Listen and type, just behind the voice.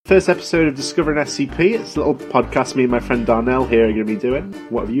First episode of Discovering SCP. It's a little podcast me and my friend Darnell here are going to be doing.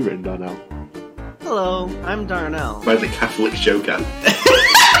 What have you written, Darnell? Hello, I'm Darnell. By the Catholic Joker.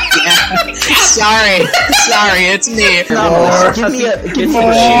 Sorry, it's me. Give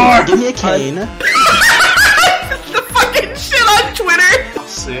me a cane. The fucking shit on Twitter.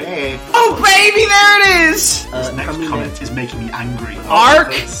 Sick. Oh baby, there it is. This next comment is making me angry.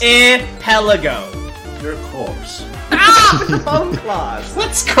 Archipelago. You're a corpse. Bone claws.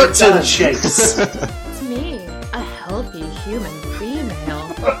 Let's cut to the chase. It's me, a healthy human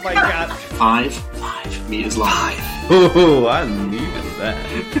female. Oh my god. 5 meters long. Oh, I needed that.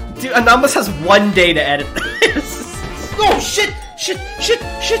 Dude, Anomalous has 1 day to edit this. Oh shit. The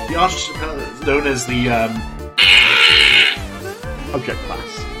archipelago is known as the Object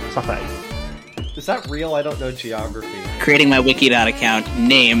class. Sapphire. Is that real? I don't know geography. Creating my Wikidot account.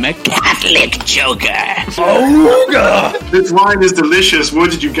 Name Catholic Joker. Oh god. This wine is delicious. Where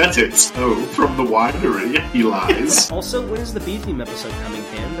did you get it? Oh, from the winery. He lies. Also, when is the B-Theme episode coming,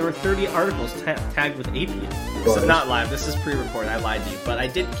 Cam? There were 30 articles tagged with apium. This is not live, this is pre-recorded, I lied to you. But I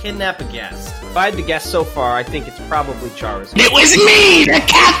did kidnap a guest. If I had to guess so far, I think it's probably Charizard. It was me, the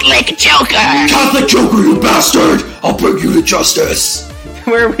Catholic Joker. Catholic Joker, you bastard! I'll bring you to justice!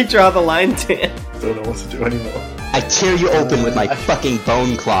 Where we draw the line, Dan? Don't know what to do anymore. I tear you open with my fucking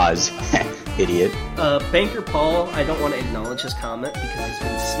bone claws. Idiot. Banker Paul, I don't want to acknowledge his comment because he's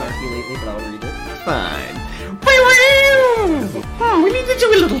been snarky lately, but I'll read it. Fine. We need to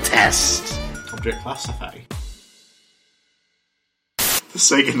do a little test. Object class Sapphire. The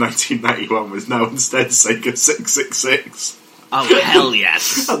Sega 1991 was now instead Sega 666. Oh, hell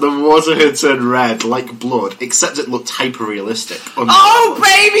yes. And the water had turned red like blood, except it looked hyper-realistic. Oh,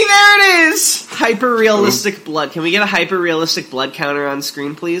 baby, there it is! Hyper-realistic blood. Can we get a hyper-realistic blood counter on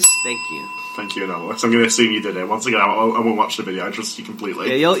screen, please? Thank you. Thank you, Anomalous. I'm going to assume you did it. Once again, I won't watch the video. I trust you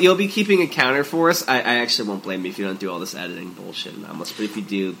completely. Yeah, you'll be keeping a counter for us. I actually won't blame you if you don't do all this editing bullshit, Anomalous, but if you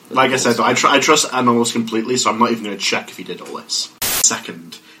do... Like I said, though, I trust Anomalous completely, so I'm not even going to check if he did all this.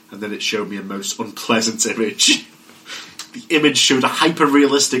 Second, and then it showed me a most unpleasant image. The image showed a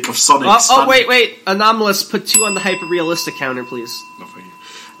hyper-realistic of Sonic. Wait. Anomalous, put 2 on the hyper-realistic counter, please. No, thank you.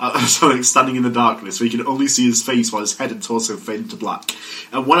 Sonic standing in the darkness, so you can only see his face while his head and torso fade into black.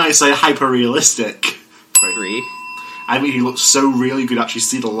 And when I say hyper-realistic... Agree. I mean, he looked so real you could actually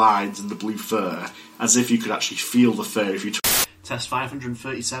see the lines in the blue fur, as if you could actually feel the fur if you... Test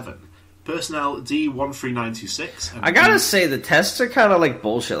 537. Personnel D13926. I gotta say, the tests are kind of like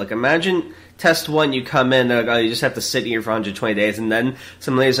bullshit. Like, imagine test 1, you come in, you just have to sit here for 120 days, and then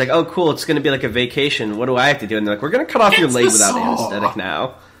some lady's like, oh, cool, it's gonna be like a vacation. What do I have to do? And they're like, we're gonna cut off your leg without anesthetic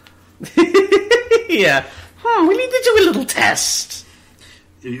now. Yeah. We need to do a little test.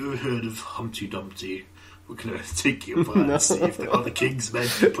 Have you ever heard of Humpty Dumpty? We're gonna take you apart and see if the other king's men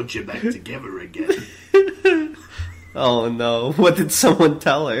can put you back together again. Oh, no. What did someone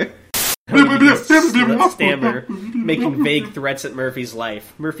tell her? Stammer, making vague threats at Murphy's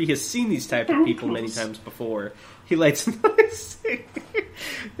life. Murphy has seen these type of people many times before. He lights another cigarette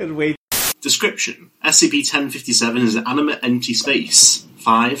and waits. Description: SCP-1057 is an animate empty space,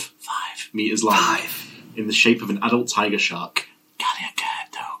 5 meters long, in the shape of an adult tiger shark.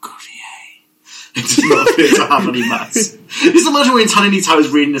 It does not appear to have any mass. Just imagine when Tiny Tower is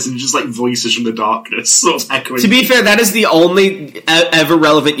reading this and just like voices from the darkness sort of echoing. To be fair, that is the only ever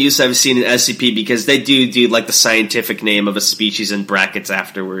relevant use I've seen in SCP, because they do like the scientific name of a species in brackets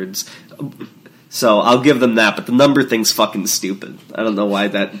afterwards. So I'll give them that, but the number thing's fucking stupid. I don't know why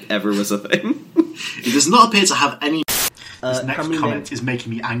that ever was a thing. It does not appear to have any... This next Comedy comment Man. is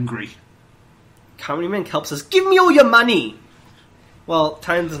making me angry. Comedy Man helps us. Give me all your money! Well,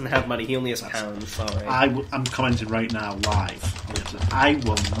 Time doesn't have money, he only has pounds, so... I'm commenting right now, live. I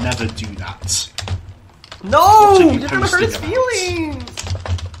will never do that. No! You're gonna hurt his feelings!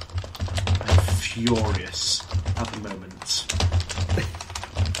 I'm furious at the moment.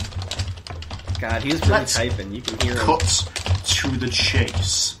 God, he was really typing, you can hear him. Cut to the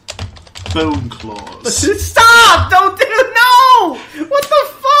chase. Bone claws. Stop! Don't do it! No! What the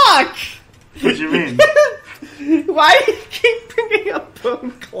fuck? What do you mean? Why do you keep bringing up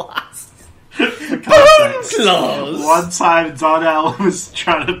bone claws? Bone claws! One time Darnell was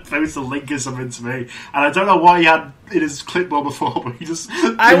trying to post a link or something to me, and I don't know what he had in his clipboard before, but he just...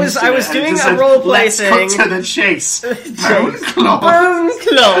 I was doing a roleplay thing. Let's cut to the chase. Bone claws. Bone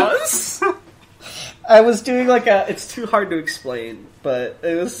claws! I was doing like a... It's too hard to explain, but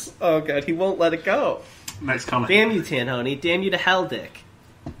it was... Oh god, he won't let it go. Next comment. Damn you, Tanhoney. Damn you to hell, Dick.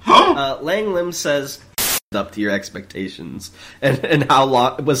 Lang Lim says... Up to your expectations, and how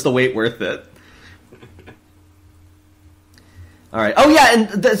long was the wait worth it? All right. Oh, yeah,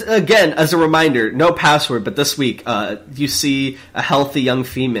 and again, as a reminder, no password, but this week, you see a healthy young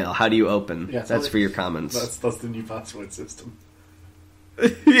female. How do you open? Yeah, that's for your comments. That's the new password system.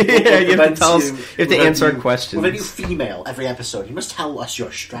 Yeah, you have to tell us. You have to answer our questions. With a new female every episode, you must tell us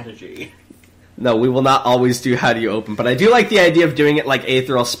your strategy. No, we will not always do how do you open, but I do like the idea of doing it like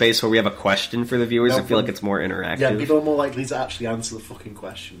Aetheral Space, where we have a question for the viewers. I feel like it's more interactive. Yeah, people are more likely to actually answer the fucking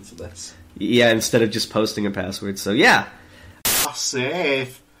questions of this. Yeah, instead of just posting a password. So, yeah.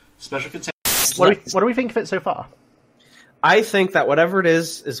 Safe. Special container. What do we think of it so far? I think that whatever it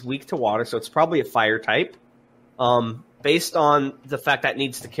is weak to water, so it's probably a fire type. Based on the fact that it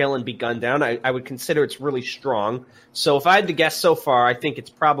needs to kill and be gunned down, I would consider it's really strong. So if I had to guess so far, I think it's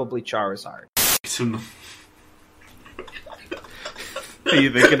probably Charizard. Are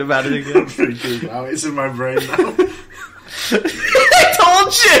you thinking about it again? Wow, it's in my brain now. I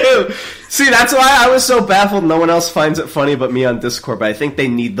told you! See, that's why I was so baffled no one else finds it funny but me on Discord, but I think they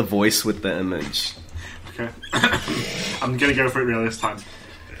need the voice with the image. Okay. I'm gonna go for it real this time.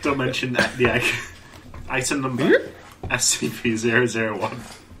 Don't mention the egg. Item number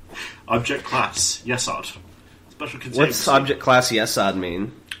SCP-001. Object class, yes odd. Special container. What's object class yes odd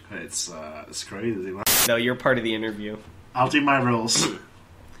mean? It's crazy, man. No, you're part of the interview. I'll do my rules.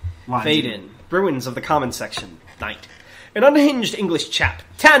 Fade in. Bruins of the Common Section. Night. An unhinged English chap,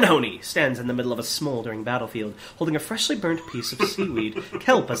 Tanhoney, stands in the middle of a smouldering battlefield, holding a freshly burnt piece of seaweed,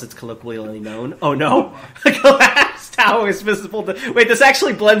 kelp as it's colloquially known. Oh no! A glass tower is visible to... Wait, this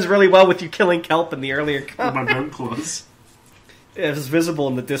actually blends really well with you killing kelp in the earlier comment. My bone claws. It is visible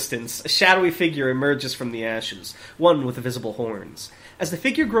in the distance. A shadowy figure emerges from the ashes, one with visible horns. As the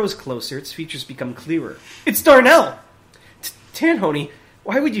figure grows closer, its features become clearer. It's Darnell! Tanhoney,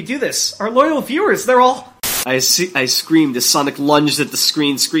 why would you do this? Our loyal viewers, they're all... I screamed as Sonic lunged at the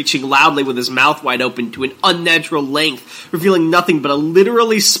screen, screeching loudly with his mouth wide open to an unnatural length, revealing nothing but a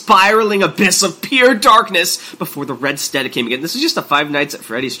literally spiraling abyss of pure darkness before the red stead came again. This is just a Five Nights at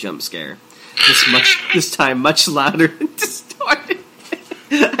Freddy's jump scare. This time much louder and distorted.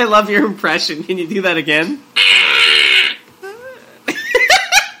 I love your impression. Can you do that again?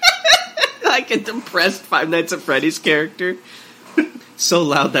 Like a depressed Five Nights at Freddy's character. So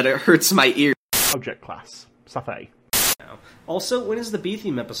loud that it hurts my ear. Object class. Safari. Also, when is the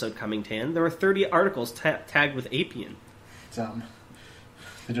B-Theme episode coming, Tan? There are 30 articles tagged with Apian. Damn.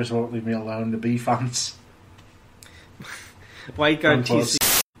 They just won't leave me alone, the B fans. Why you got TC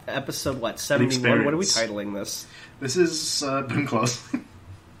episode, what, 71? What are we titling this? This is Bone Claws.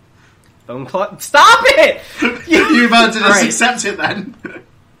 Bone Claws? Stop it! You about to just accept it then?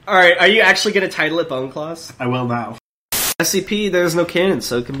 Alright, are you actually going to title it Bone Claws? I will now. SCP, there's no canon,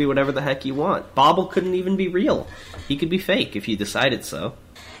 so it can be whatever the heck you want. Bobble couldn't even be real. He could be fake if you decided so.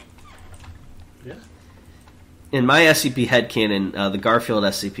 Yeah. In my SCP headcanon, the Garfield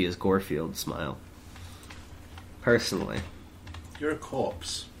SCP is Gorefield. Smile. Personally. You're a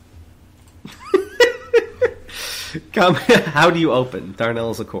corpse. How do you open?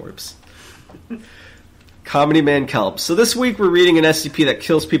 Darnell's a corpse. Comedy Man Kelp. So this week we're reading an SCP that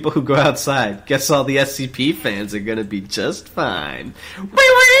kills people who go outside. Guess all the SCP fans are gonna be just fine.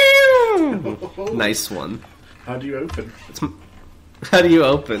 Nice one. How do you open? How do you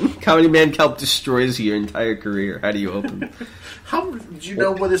open? Comedy Man Kelp destroys your entire career. How do you open? How did you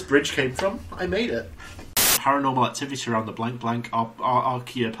know where this bridge came from? I made it. Paranormal activity around the blank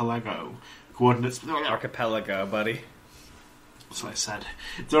archipelago. Coordinates. Archipelago, buddy. That's what I said.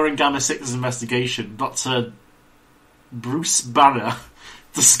 During Gamma 6's investigation, Dr. Bruce Banner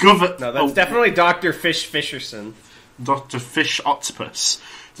discovered... No, that's definitely Dr. Fisherson. Dr. Fish Octopus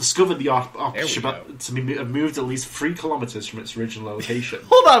discovered the archipelago to be moved at least 3 kilometers from its original location.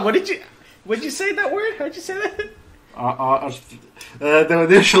 Hold on, what did you say that word? How'd you say that? They were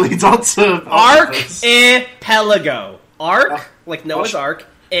initially Dr. Archipelago. Like Noah's Ark.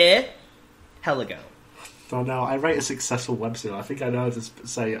 Heligo. Don't know. I write a successful website. I think I know how to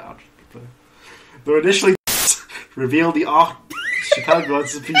say it. They were initially revealed the archipelago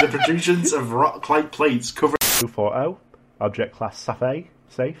to be the protrusions of rock-like plates covering 240. Object class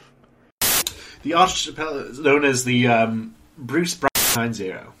Safe. The archipelago is known as the Bruce Brown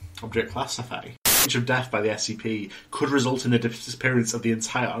 90. Object class Safe. Of death by the SCP could result in the disappearance of the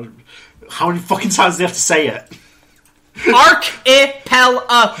entire... How many fucking times do they have to say it?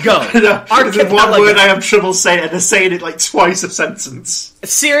 Archipelago. This is one word I have trouble saying, and they're saying it like twice a sentence.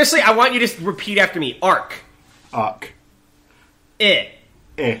 Seriously, I want you to repeat after me. Arc.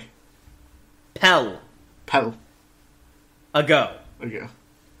 Pel. Ago.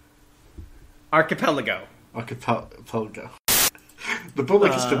 Archipelago. Archipelago. The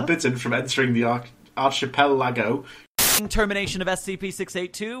public is forbidden from entering the archipelago Termination of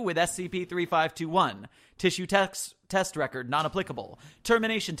SCP-682 with SCP-3521. Tissue test record not applicable.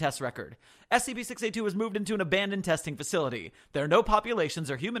 Termination test record. SCP-682 was moved into an abandoned testing facility. There are no populations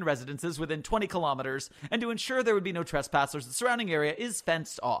or human residences within 20 kilometers, and to ensure there would be no trespassers, the surrounding area is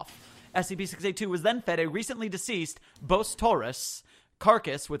fenced off. SCP-682 was then fed a recently deceased Bos Taurus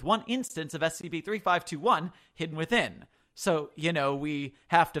carcass with one instance of SCP-3521 hidden within. So, we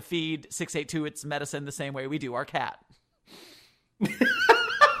have to feed 682 its medicine the same way we do our cat.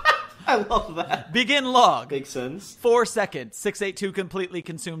 I love that. Begin log. Makes sense. 4 seconds. 682 completely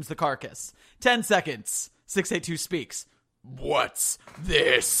consumes the carcass. 10 seconds. 682 speaks. What's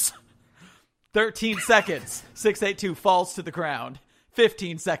this? 13 seconds. 682 falls to the ground.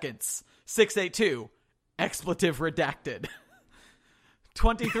 15 seconds. 682. Expletive redacted.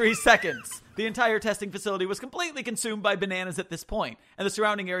 23 seconds. The entire testing facility was completely consumed by bananas at this point, and the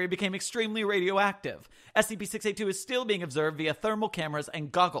surrounding area became extremely radioactive. SCP-682 is still being observed via thermal cameras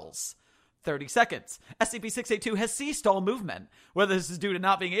and goggles. 30 seconds. SCP-682 has ceased all movement. Whether this is due to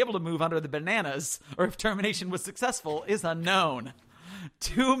not being able to move under the bananas, or if termination was successful, is unknown.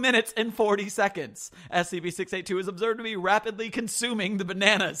 2 minutes and 40 seconds. SCP-682 is observed to be rapidly consuming the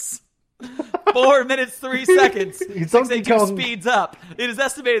bananas. 4 minutes, 3 seconds. 682 speeds up. It is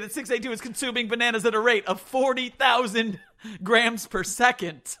estimated that 682 is consuming bananas at a rate of 40,000 grams per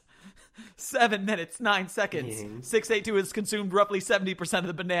second. 7 minutes, 9 seconds. 682 has consumed roughly 70% of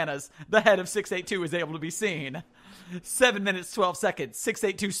the bananas. The head of 682 is able to be seen. 7 minutes, 12 seconds.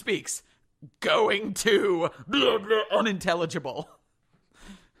 682 speaks. Going to... blah, blah, unintelligible.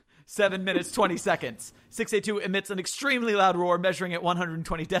 7 minutes, 20 seconds. 682 emits an extremely loud roar measuring at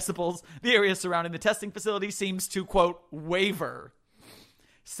 120 decibels. The area surrounding the testing facility seems to, quote, waver.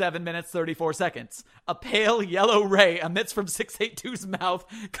 7 minutes, 34 seconds. A pale yellow ray emits from 682's mouth,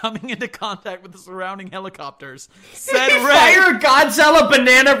 coming into contact with the surrounding helicopters. Said ray... Fire Godzilla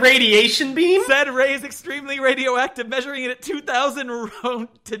banana radiation beam? Said ray is extremely radioactive, measuring it at 2,000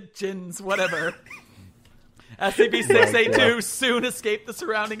 roentgens, whatever. SCP-682 soon escaped the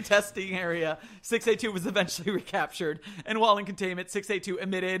surrounding testing area. 682 was eventually recaptured, and while in containment, 682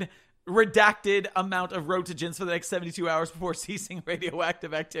 emitted redacted amount of roentgens for the next 72 hours before ceasing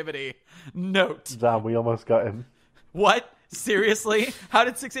radioactive activity. Note. Damn, we almost got him. What? Seriously? How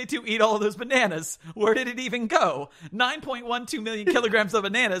did 682 eat all of those bananas? Where did it even go? 9.12 million kilograms of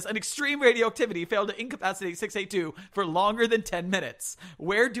bananas and extreme radioactivity failed to incapacitate 682 for longer than 10 minutes.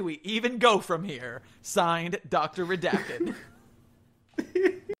 Where do we even go from here? Signed, Dr. Redacted.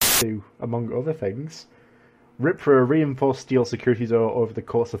 Among other things, rip through a reinforced steel security door over the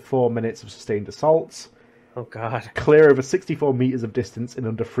course of 4 minutes of sustained assaults. Oh god. Clear over 64 meters of distance in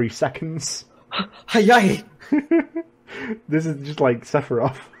under 3 seconds. Hi-yi! This is just like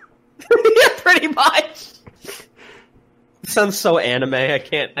Sephiroth. Yeah, pretty much. It sounds so anime. I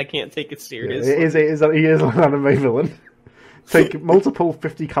can't take it seriously. Yeah, he is an anime villain. Take multiple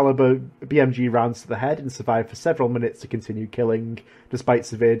 50 caliber BMG rounds to the head and survive for several minutes to continue killing, despite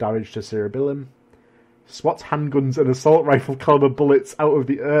severe damage to cerebellum. Swats handguns and assault rifle caliber bullets out of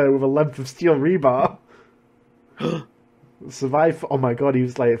the air with a length of steel rebar. Survive for, oh my god, he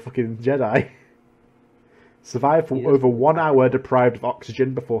was like a fucking Jedi. Survive for over 1 hour deprived of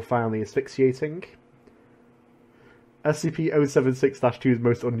oxygen before finally asphyxiating. SCP-076-2's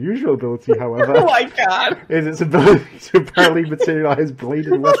most unusual ability, however, oh my god, is its ability to apparently materialize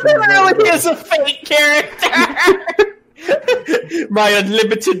bladed weapons. Literally is a fake character! My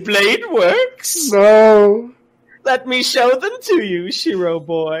unlimited blade works! No! Let me show them to you, Shiro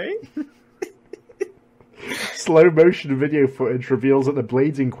boy. Slow motion video footage reveals that the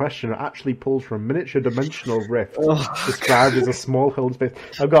blades in question are actually pulled from a miniature dimensional rift described as a small hole in space.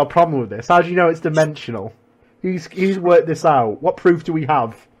 I've got a problem with this. How do you know it's dimensional? He's worked this out. What proof do we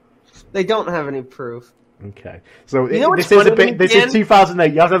have? They don't have any proof. Okay, so this is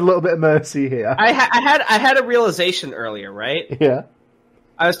 2008. You have a little bit of mercy here. I had a realization earlier, right? Yeah.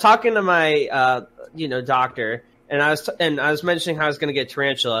 I was talking to my doctor. And I was mentioning how I was going to get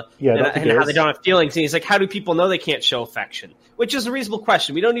tarantula, and how they don't have feelings. And he's like, "How do people know they can't show affection?" Which is a reasonable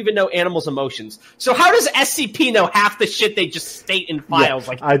question. We don't even know animals' emotions. So how does SCP know half the shit they just state in files,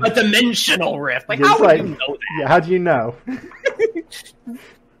 a dimensional rift? Like, how would you know that? Yeah, how do you know?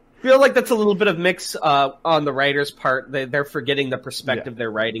 Feel like that's a little bit of mix on the writer's part. They're forgetting the perspective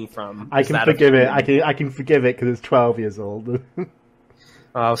they're writing from. I can forgive it. I can forgive it because it's 12 years old.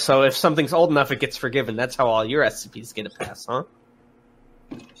 Oh, so if something's old enough, it gets forgiven. That's how all your SCPs get a pass, huh?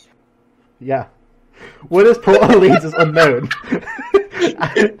 Yeah. Where this portal leads is unknown.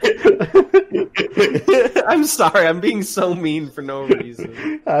 I'm sorry, I'm being so mean for no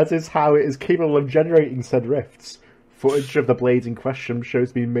reason. That is how it is capable of generating said rifts. Footage of the blades in question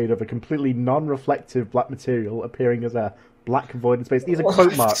shows being made of a completely non-reflective black material, appearing as a black void in space. These are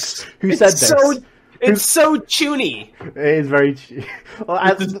quote marks. Who said this? It's so chuny. It is very.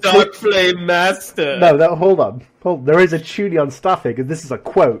 The Dark Flame Master. No, hold on. There is a tuning on stuff here because this is a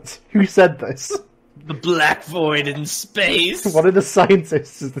quote. Who said this? The Black Void in space. One of the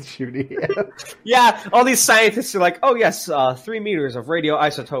scientists is the tuning here. Yeah, all these scientists are like, oh yes, 3 meters of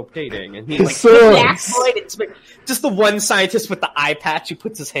radioisotope dating, and he's like, Science. Black Void in space. Just the one scientist with the eye patch who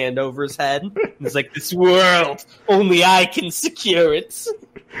puts his hand over his head. He's like, this world, only I can secure it.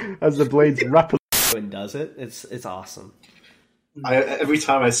 As the blades rapidly. And does it? It's awesome. Every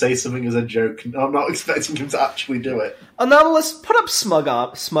time I say something as a joke, I'm not expecting him to actually do it. Anomalous, put up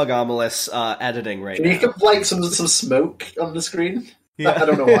Smugomalous editing right Can now. you put like some smoke on the screen? Yeah. I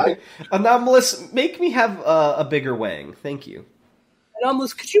don't know why. Anomalous, make me have a bigger wang. Thank you.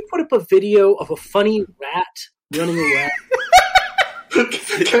 Anomalous, could you put up a video of a funny rat running around?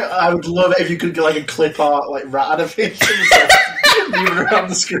 I would love it if you could get like a clip art like rat animation moving around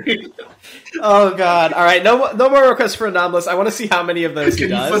the screen. Oh god! All right, no more requests for Anomalous. I want to see how many of those he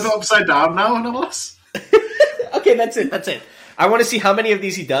does. Can you flip it upside down now, Anomalous? Okay, that's it. I want to see how many of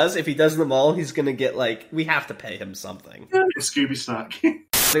these he does. If he does them all, he's gonna get like we have to pay him something. Scooby Snack.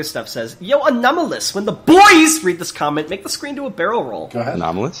 This stuff says, "Yo, Anomalous, when the boys read this comment, make the screen do a barrel roll." Go ahead.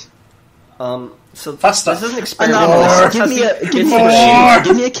 Anomalous. So faster. This is an experiment. Anomalous, give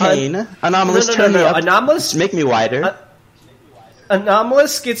me a cane. Anomalous, turn me up. Anomalous, make me wider.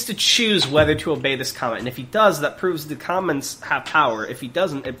 Anomalous gets to choose whether to obey this comment, and if he does, that proves the comments have power. If he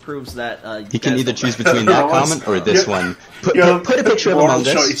doesn't, it proves that he can either choose between that comment or this one. Put a picture of Among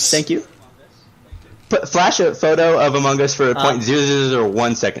Us. Thank you. Flash a photo of Among Us for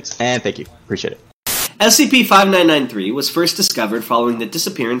 0.0001 seconds, and thank you. Appreciate it. SCP-5993 was first discovered following the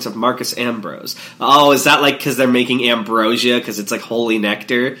disappearance of Marcus Ambrose. Oh, is that like because they're making ambrosia because it's like holy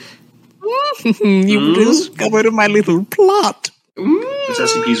nectar? You discovered my little plot. This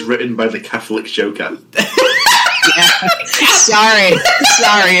SCP is written by the Catholic Joker. Sorry,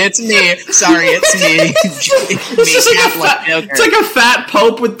 it's me. It's like a fat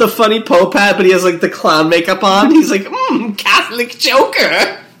pope with the funny pope hat, but he has like the clown makeup on. He's like, Catholic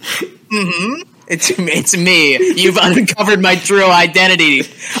Joker. Mm-hmm. It's me. You've uncovered my true identity.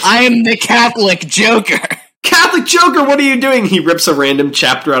 I am the Catholic Joker. Catholic Joker, what are you doing? He rips a random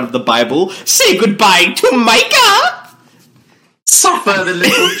chapter out of the Bible. Say goodbye to Micah. Suffer the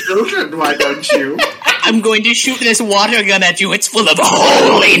little children, why don't you? I'm going to shoot this water gun at you. It's full of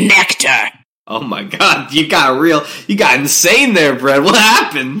holy nectar. Oh my god, you got insane there, Brett. What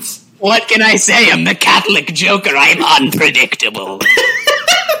happened? What can I say? I'm the Catholic Joker. I'm unpredictable.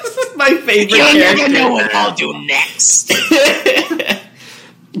 This is my favorite character. You'll never know what I'll do next.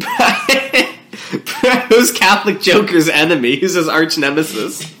 Who's Catholic Joker's enemy? Who's his arch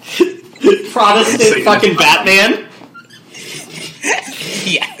nemesis? Protestant fucking Batman?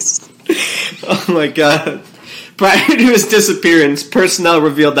 Yes. Oh my god. Prior to his disappearance, personnel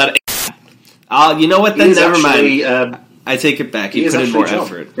revealed that... you know what, then never mind. I take it back. You put in more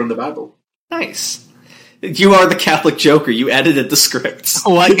effort. From the Bible. Nice. You are the Catholic Joker. You edited the script.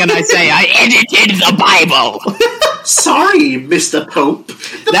 What can I say? I edited the Bible. Sorry, Mr. Pope.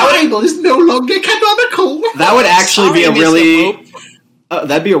 The Bible is no longer canonical. That would actually be a really...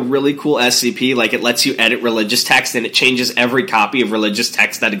 that'd be a really cool SCP. Like, it lets you edit religious text, and it changes every copy of religious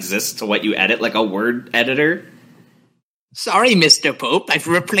text that exists to what you edit, like a word editor. Sorry, Mr. Pope. I've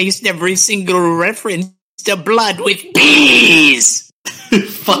replaced every single reference to blood with bees.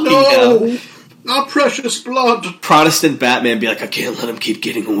 Fucking hell. Our precious blood. Protestant Batman be like, I can't let him keep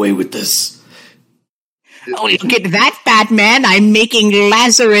getting away with this. Oh, look at that, Batman. I'm making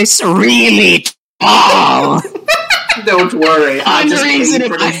Lazarus really tall. Don't worry, I'll just pay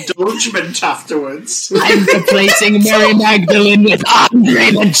for an indulgence afterwards. I'm replacing Mary Magdalene with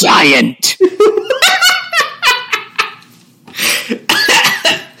Andre the Giant.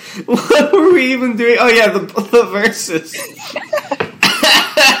 What were we even doing? Oh yeah, the verses.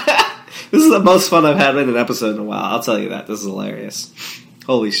 This is the most fun I've had in an episode in a while. I'll tell you that. This is hilarious.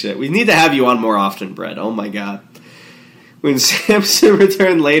 Holy shit. We need to have you on more often, Brett. Oh my god. When Samson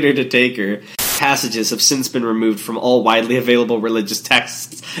returned later to take her, passages have since been removed from all widely available religious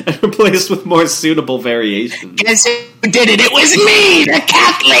texts and replaced with more suitable variations. Guess who did it? It was me, the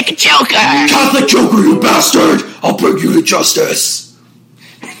Catholic Joker! Catholic Joker, you bastard! I'll bring you to justice!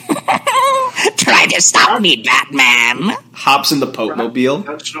 Try to stop me, Batman! Hops in the Pope Mobile.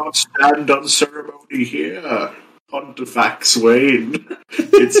 Let's not stand on ceremony here. Pontifex Wayne.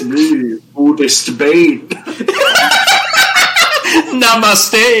 It's me, Buddhist Bane.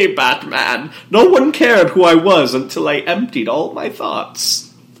 Namaste, Batman. No one cared who I was until I emptied all my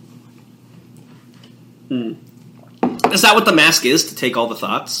thoughts. Is that what the mask is, to take all the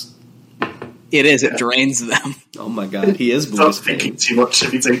thoughts? It is. It drains them. Oh my god, he is Stop thinking too much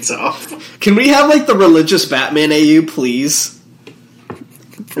if he takes it off. Can we have, like, the religious Batman AU, please?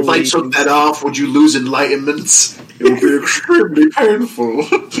 If I took that off, would you lose enlightenment? It would be extremely painful.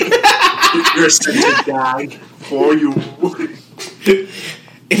 You're a scented gag for you.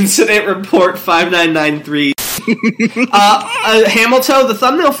 Incident report 5993. Hamilton, the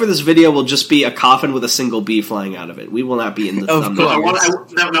thumbnail for this video will just be a coffin with a single bee flying out of it. We will not be in the thumbnail.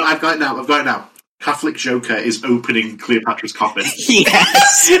 No, I've got it now. Catholic Joker is opening Cleopatra's coffin.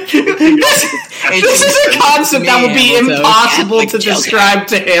 Yes! This is a concept that would be impossible to describe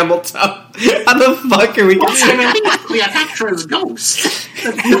to Hamilton. How the fuck are we Cleopatra's ghost?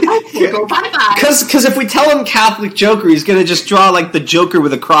 Because if we tell him Catholic Joker, he's going to just draw, like, the Joker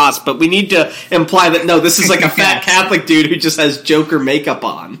with a cross, but we need to imply that, no, this is like a fat Catholic dude who just has Joker makeup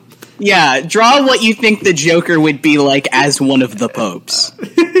on. Yeah, draw what you think the Joker would be like as one of the popes.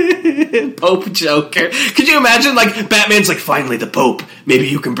 Pope Joker. Could you imagine, like, Batman's like, finally the Pope, maybe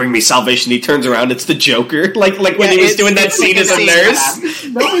you can bring me salvation. He turns around, it's the Joker. Like when he was doing that scene as a nurse.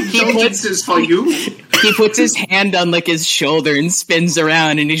 No indulgences for you. He puts his hand on, like, his shoulder and spins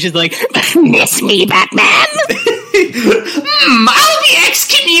around, and he's just like, miss me, Batman? I'll be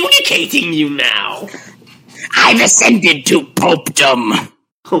excommunicating you now. I've ascended to popedom.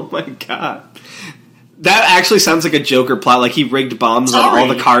 Oh my god. That actually sounds like a Joker plot, like he rigged bombs on all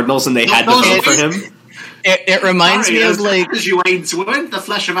the cardinals and they had to vote for him. It reminds me of, like... As you ain't weren't the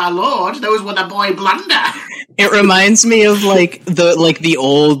flesh of our Lord, those were the boy blunder. It reminds me of, like, the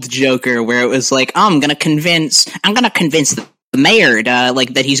old Joker, where it was like, I'm gonna convince the mayor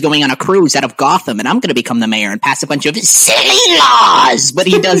that he's going on a cruise out of Gotham, and I'm gonna become the mayor and pass a bunch of silly laws, but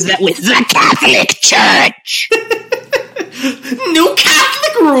he does that with the Catholic Church. No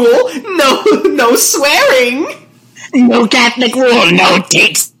Catholic rule, no swearing. No Catholic rule, no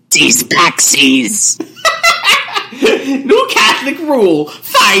takesies, backsies. No Catholic rule,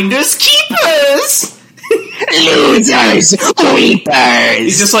 finders keepers. Losers, weepers. He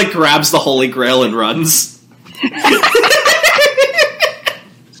just, like, grabs the Holy Grail and runs.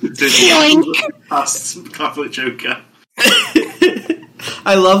 Catholic Joker.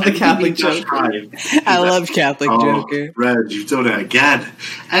 I love the Catholic Joker. I love Catholic Joker. Red, you've done it again.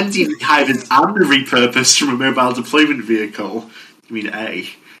 MTV Hive is repurposed from a mobile deployment vehicle. You mean A.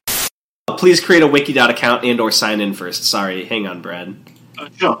 Please create a Wikidot account and or sign in first. Sorry, hang on, Brad.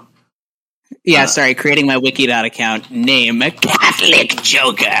 Sure. Yeah, sorry, creating my Wikidot account. Name Catholic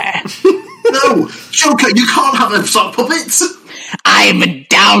Joker. No! Joker, you can't have a sock puppets! I'm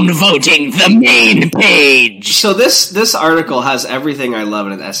downvoting the main page! So this article has everything I love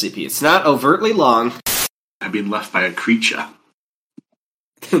in an SCP. It's not overtly long. I've been left by a creature.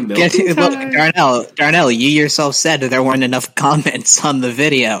 Darnell, you yourself said there weren't enough comments on the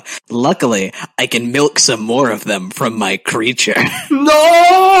video. Luckily, I can milk some more of them from my creature.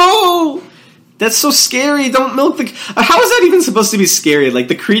 No! That's so scary. Don't milk the... How is that even supposed to be scary? Like,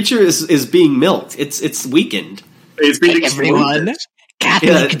 the creature is being milked. It's weakened. It's being Everyone,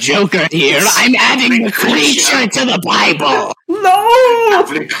 Catholic Joker here. I'm adding the creature to the Bible. No!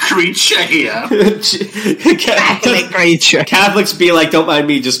 Catholic creature here. Catholic creature. Catholics be like, don't mind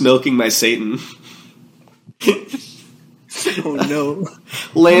me just milking my Satan. Oh no.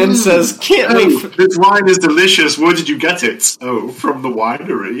 Land says, can't wait. This wine is delicious. Where did you get it? Oh, from the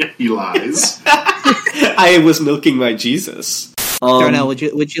winery. He lies. I was milking my Jesus. Darnell, would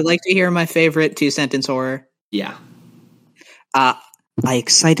you like to hear my favorite 2-sentence horror? Yeah. I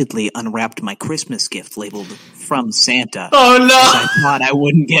excitedly unwrapped my Christmas gift labeled "From Santa." Oh no! I thought I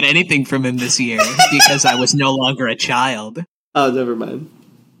wouldn't get anything from him this year because I was no longer a child. Oh, never mind.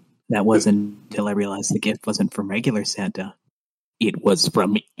 That wasn't until I realized the gift wasn't from regular Santa. It was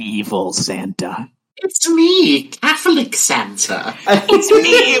from evil Santa. It's me, Catholic Santa. It's me.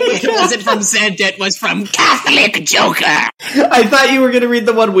 It wasn't from Santa. It was from Catholic Joker. I thought you were going to read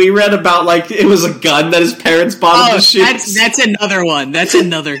the one we read about, like, it was a gun that his parents bought him to shoot. That's another one. That's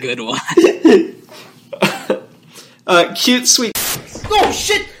another good one. Cute, sweet. Oh,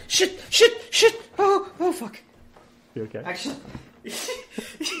 shit. Oh, fuck. You okay? Actually,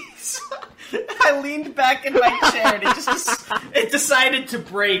 I leaned back in my chair and it decided to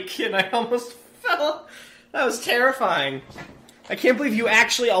break and I almost fell. That was terrifying. I can't believe you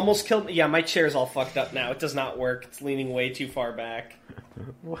actually almost killed me. Yeah, my chair's all fucked up now. It does not work. It's leaning way too far back.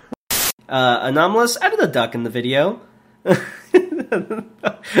 Anomalous, added a duck in the video.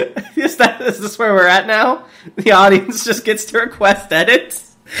 Is this where we're at now? The audience just gets to request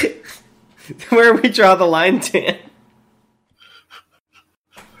edits? Where we draw the line, Dan?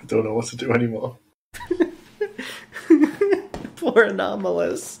 I don't know what to do anymore. Poor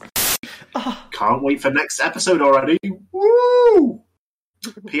Anomalous. Can't wait for next episode already. Woo!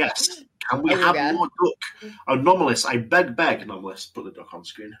 P.S. Can we have more duck? Anomalous, I beg, Anomalous, put the duck on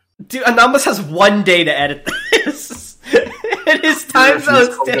screen. Dude, Anomalous has 1 day to edit this. And his time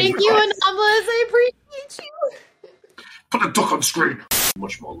zone's Thank you, Anomalous. I appreciate you. Put the duck on screen.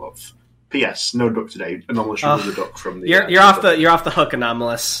 Much more love. P.S. No duck today. Anomalous remove the duck from the. You're off the hook,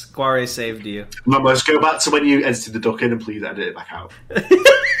 Anomalous. Guare saved you. Anomalous, go back to when you edited the duck in and please edit it back out.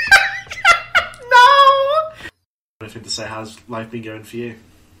 No. Anything to say? How's life been going for you?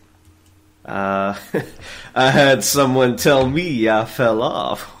 I had someone tell me I fell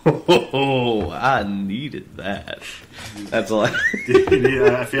off. Oh, I needed that. That's all.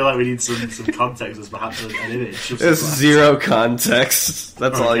 I feel like we need some context as perhaps an image. There's zero context.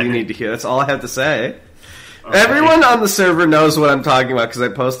 That's all you need to hear. That's all I have to say. Okay. Everyone on the server knows what I'm talking about because I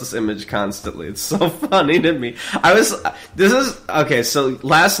post this image constantly. It's so funny to me. So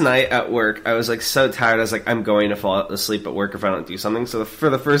last night at work, I was like so tired. I was like, I'm going to fall asleep at work if I don't do something. So for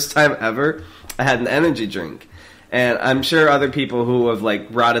the first time ever, I had an energy drink. And I'm sure other people who have like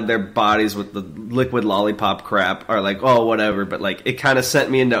rotted their bodies with the liquid lollipop crap are like, oh, whatever. But like, it kind of sent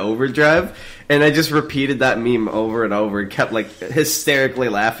me into overdrive. And I just repeated that meme over and over and kept like hysterically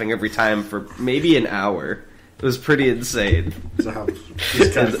laughing every time for maybe an hour. It was pretty insane. So,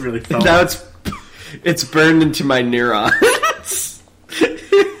 this kind of really now it's burned into my neurons.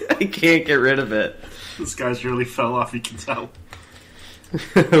 I can't get rid of it. This guy's really fell off, you can tell.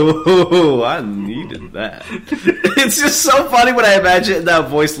 Oh, I needed that. It's just so funny when I imagine that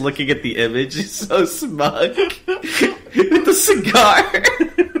voice looking at the image. He's so smug. With the cigar.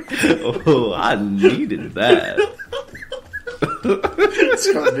 Oh, I needed that.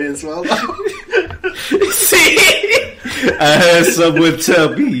 It's got me as well. See? I heard someone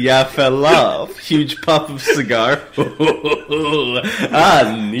tell me I fell off. Huge puff of cigar. Oh,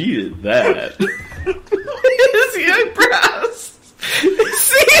 I needed that. His eyebrows.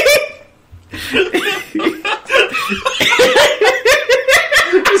 See?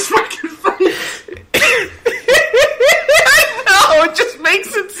 His fucking face. I know, it just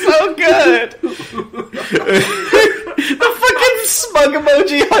makes it so good. The fucking smug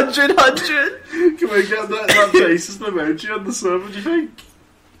emoji 100. Can we get that face as an emoji on the server, do you think?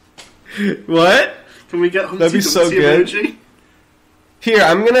 What? Can we get Humpty That'd be so good. Emoji? Here,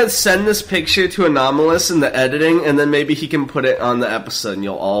 I'm gonna send this picture to Anomalous in the editing, and then maybe he can put it on the episode, and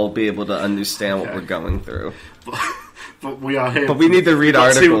you'll all be able to understand what we're going through. But we are here. But we need to read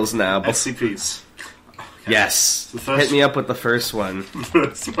articles now. SCPs. Okay. Yes. Hit me up with the first one. The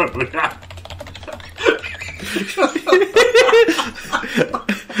first one we got.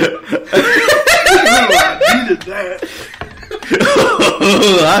 I needed that.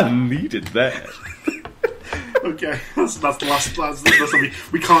 Oh, I needed that. Okay, that's the last.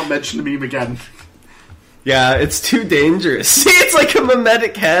 We can't mention the meme again. Yeah, it's too dangerous. See, it's like a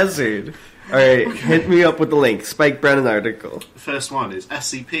mimetic hazard. Alright, okay. Hit me up with the link. Spike Brennan article. The first one is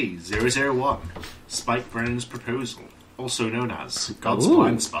SCP-001, Spike Brennan's Proposal, also known as God's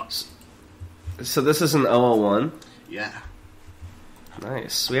Blind Spots. So this is an 001? Yeah.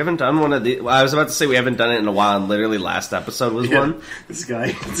 Nice. We haven't done one of the. I was about to say we haven't done it in a while, and literally last episode was one. This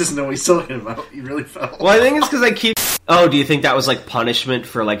guy doesn't know what he's talking about. He really fell. Well, I think it's because I keep. Oh, do you think that was like punishment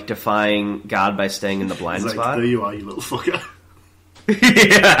for like defying God by staying in the blind spot? There you are, you little fucker.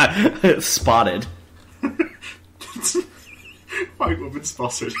 Yeah, spotted. White woman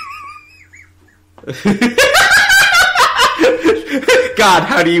spotted. God,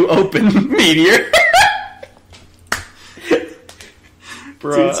 how do you open Meteor?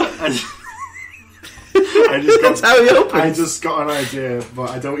 Bro, that's how he opens. I just got an idea,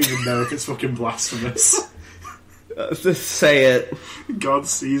 but I don't even know if it's fucking blasphemous. Just say it. God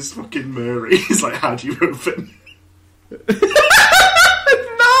sees fucking Murray. He's like, how do you open? No!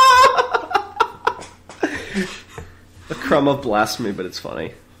 A crumb of blasphemy, but it's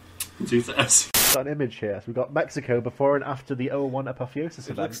funny. Do this. We've got an image here. So we've got Mexico before and after the 01 Apotheosis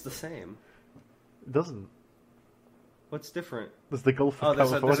event. It looks the same. It doesn't. What's different? There's the Gulf of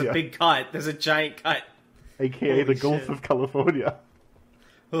California. There's a big cut. There's a giant cut. AKA Holy the Gulf of California.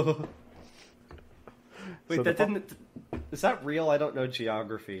 Wait, So that didn't... Is that real? I don't know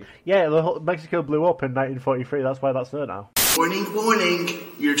geography. Yeah, Mexico blew up in 1943. That's why that's there now. Warning, warning.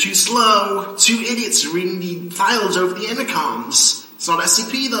 You're too slow. 2 idiots are reading the files over the intercoms. It's not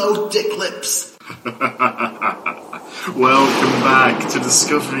SCP, though, dick lips. Welcome back to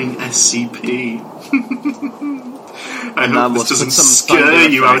Discovering SCP. I hope this doesn't scare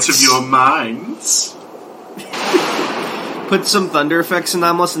you out of your minds. Put some thunder effects in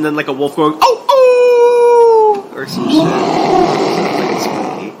Anomalous and then like a wolf going, oh, oh! Or some shit.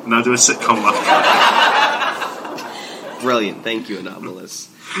 Now do a sitcom laugh. Brilliant. Thank you, Anomalous.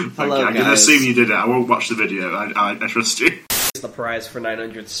 Hello, I'm going to assume you did it. I won't watch the video. I trust you. The prize for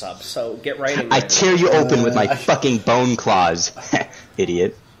 900 subs, so get writing. I tear you open with my fucking bone claws.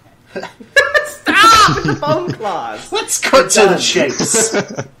 Idiot. Stop! Bone claws! Let's cut to the chase.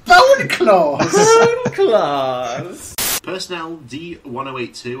 Bone claws! Bone claws! Personnel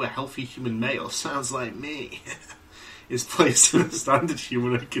D1082, a healthy human male, sounds like me, is placed in a standard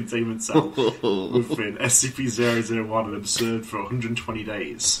humanoid containment cell within SCP-001 and observed for 120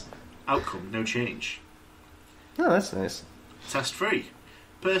 days. Outcome, no change. Oh, that's nice. Test 3.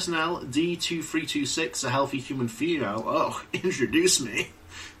 Personnel D2326, a healthy human female, introduce me,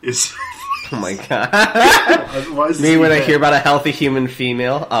 is... Oh my god. Me when I hear about a healthy human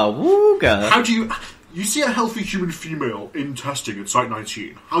female, wooga. How do you... You see a healthy human female in testing at Site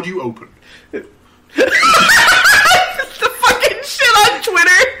 19. How do you open? The fucking shit on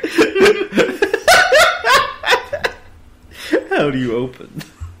Twitter! How do you open?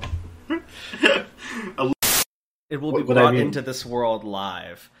 It will be brought into this world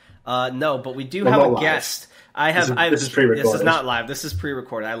live. No, but we do have a guest. This is pre-recorded. This is not live. This is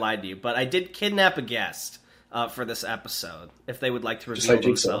pre-recorded. I lied to you. But I did kidnap a guest for this episode, if they would like to reveal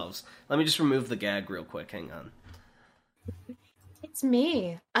themselves. Let me just remove the gag real quick. Hang on. It's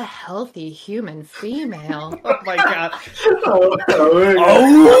me, a healthy human female. Oh my god. Oh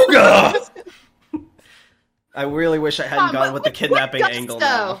god! I really wish I hadn't gone with the kidnapping angle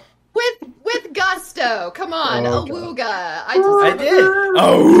now. With gusto. Come on, awooga. I did.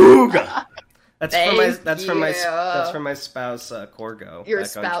 Awooga. That's from my spouse Corgo. Your back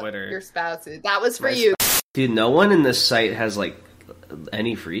spouse. On Twitter. Your spouse. That was for you. Dude, no one in this site has like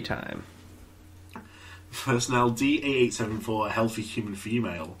any free time. Personnel D8874, a healthy human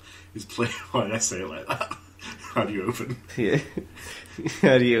female, is played. Why did I say it like that? How do you open? Yeah.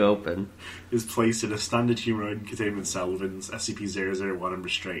 How do you open? Is placed in a standard humanoid containment cell within SCP-001 and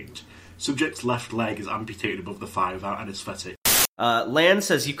restrained. Subject's left leg is amputated above the thigh without anesthetic. Lan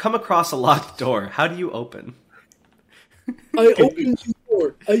says, you come across a locked door. How do you open? I open the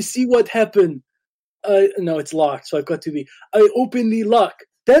door. I see what happened. No, it's locked, so I've got to be... I open the lock.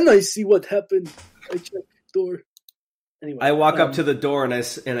 Then I see what happened. I check the door. Anyway, I walk up to the door and I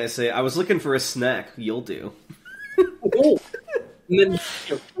say, I was looking for a snack. You'll do. Oh. And then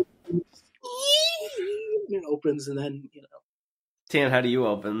it opens, and then, Tan, how do you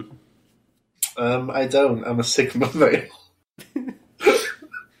open? I don't. I'm a Sigma male.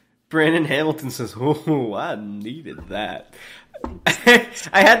 Brandon Hamilton says, "Oh, I needed that."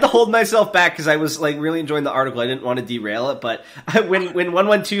 I had to hold myself back because I was like really enjoying the article. I didn't want to derail it, but when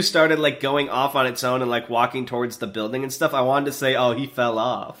 112 started like going off on its own and like walking towards the building and stuff, I wanted to say, "Oh, he fell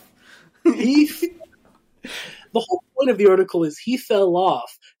off." The whole point of the article is he fell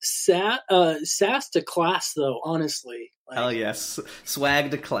off. Sass to class, though. Honestly, hell yes,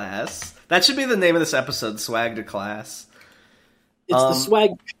 swag to class. That should be the name of this episode. Swag to class. It's the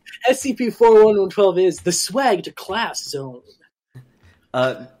swag. SCP-41112 is the swag to class zone.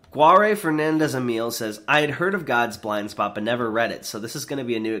 Guare Fernandez Emil says, I had heard of God's Blind Spot, but never read it, so this is going to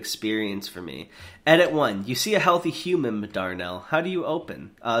be a new experience for me. Edit 1. You see a healthy human, Darnell. How do you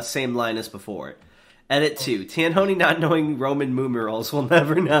open? Same line as before. Edit 2. Tanhoney not knowing Roman numerals will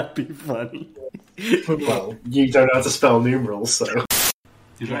never not be funny. Well, you don't know how to spell numerals, so...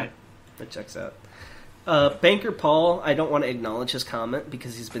 He's right. That checks out. Banker Paul, I don't want to acknowledge his comment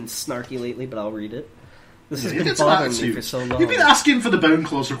because he's been snarky lately, but I'll read it. This has been bothering me for so long. You've been asking for the bone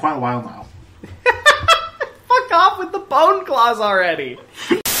claws for quite a while now. Fuck off with the bone claws already!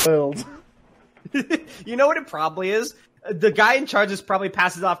 You know what it probably is? The guy in charge just probably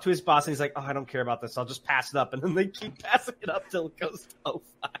passes it off to his boss and he's like, oh, I don't care about this, I'll just pass it up. And then they keep passing it up till it goes to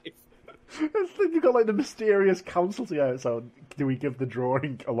 05. You've got like the mysterious council to so do we give the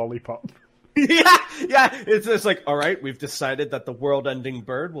drawing a lollipop? Yeah. It's like, all right, we've decided that the world-ending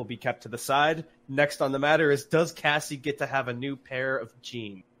bird will be kept to the side. Next on the matter is, does Cassie get to have a new pair of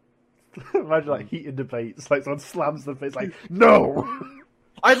jeans? Imagine like heated debates, like someone slams the face, like, no!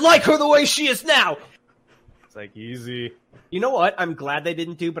 I like her the way she is now! It's like, easy. You know what? I'm glad they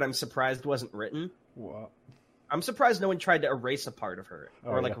didn't do, but I'm surprised it wasn't written. What? I'm surprised no one tried to erase a part of her,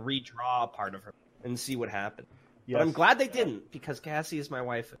 or redraw a part of her, and see what happened. Yes. But I'm glad they didn't, because Cassie is my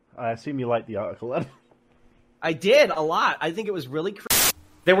wife. I assume you liked the article then? I did, a lot. I think it was really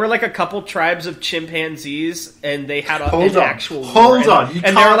There were like a couple tribes of chimpanzees, and they had an actual war. Hold on.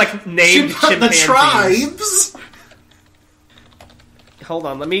 And they were like named chimpanzees. The tribes? Hold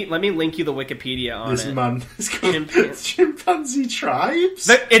on, let me link you the Wikipedia on this it. Man is called chimpanzee tribes?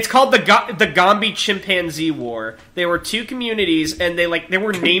 It's called the Gombe Chimpanzee War. There were two communities, and they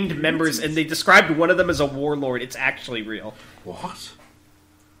were named members, and they described one of them as a warlord. It's actually real. What?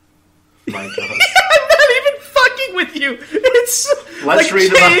 My God. I'm not even fucking with you. It's Let's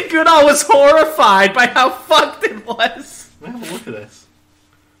read Jane Goodall was horrified by how fucked it was. Have a look at this.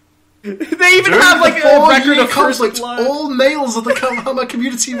 They even During have like a record of conflict. First Blood. All males of the Kahama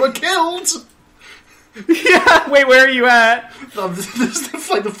community were killed. Yeah. Wait, where are you at? This is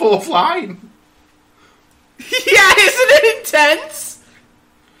like the fourth line. Yeah, isn't it intense?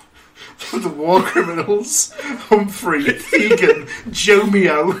 The war criminals: Humphrey, Fegan,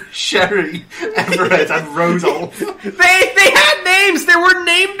 Jomeo, Sherry, Everett, and Rodolph. They had names. There were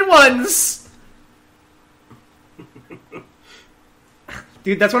named ones.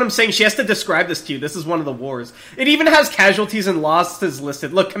 Dude, that's what I'm saying. She has to describe this to you. This is one of the wars. It even has casualties and losses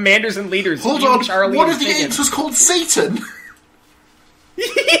listed. Look, commanders and leaders. Hold on. Charlie one of the apes was called Satan.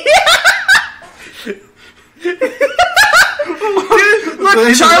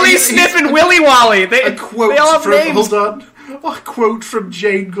 Look, Charlie, Sniff, and Willy Wally. They all have names. Hold on. A quote from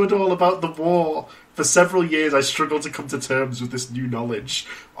Jane Goodall about the war. For several years, I struggled to come to terms with this new knowledge.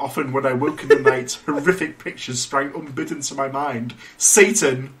 Often, when I woke in the night, horrific pictures sprang unbidden to my mind.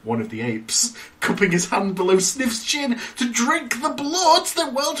 Satan, one of the apes, cupping his hand below Sniff's chin to drink the blood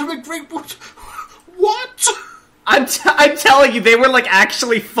that welled from a great... What? I'm telling you, they were, like,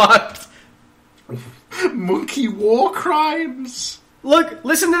 actually fucked. Monkey war crimes. Look,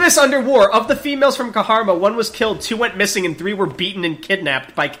 listen to this under war. Of the females from Kahama, 1 was killed, 2 went missing, and 3 were beaten and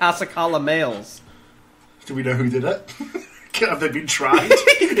kidnapped by Kasakala males. Do we know who did it? Have they been tried?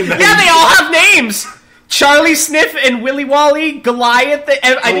 Yeah, they all have names! Charlie, Sniff, and Willy Wally, Goliath.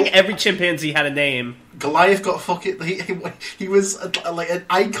 I think every chimpanzee had a name. Goliath got fucking... He was like an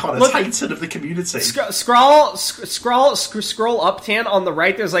icon, a titan of the community. Scroll up, Tan, on the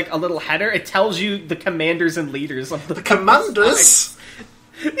right, there's like a little header. It tells you the commanders and leaders of the commanders?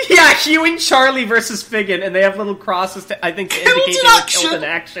 Yeah, Hugh and Charlie versus Figgin, and they have little crosses to, I think, to indicate they were killed in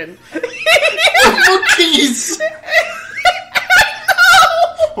action. Monkeys!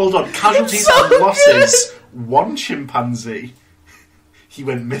 Hold on, casualties and losses. 1 chimpanzee. He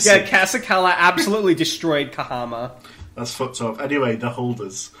went missing. Yeah, Kasakala absolutely destroyed Kahama. That's fucked up. Anyway, the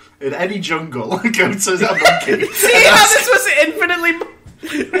holders. In any jungle, go to a monkey. See how this was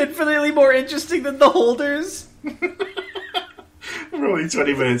infinitely more interesting than the holders? We're only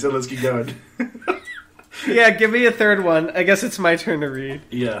 20 minutes, so let's keep going. Yeah, give me a third one. I guess it's my turn to read.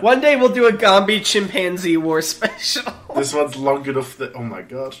 Yeah. One day we'll do a Gombe Chimpanzee War special. This one's long enough that... Oh my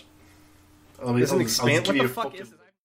god. Doesn't expand? What the fuck is it?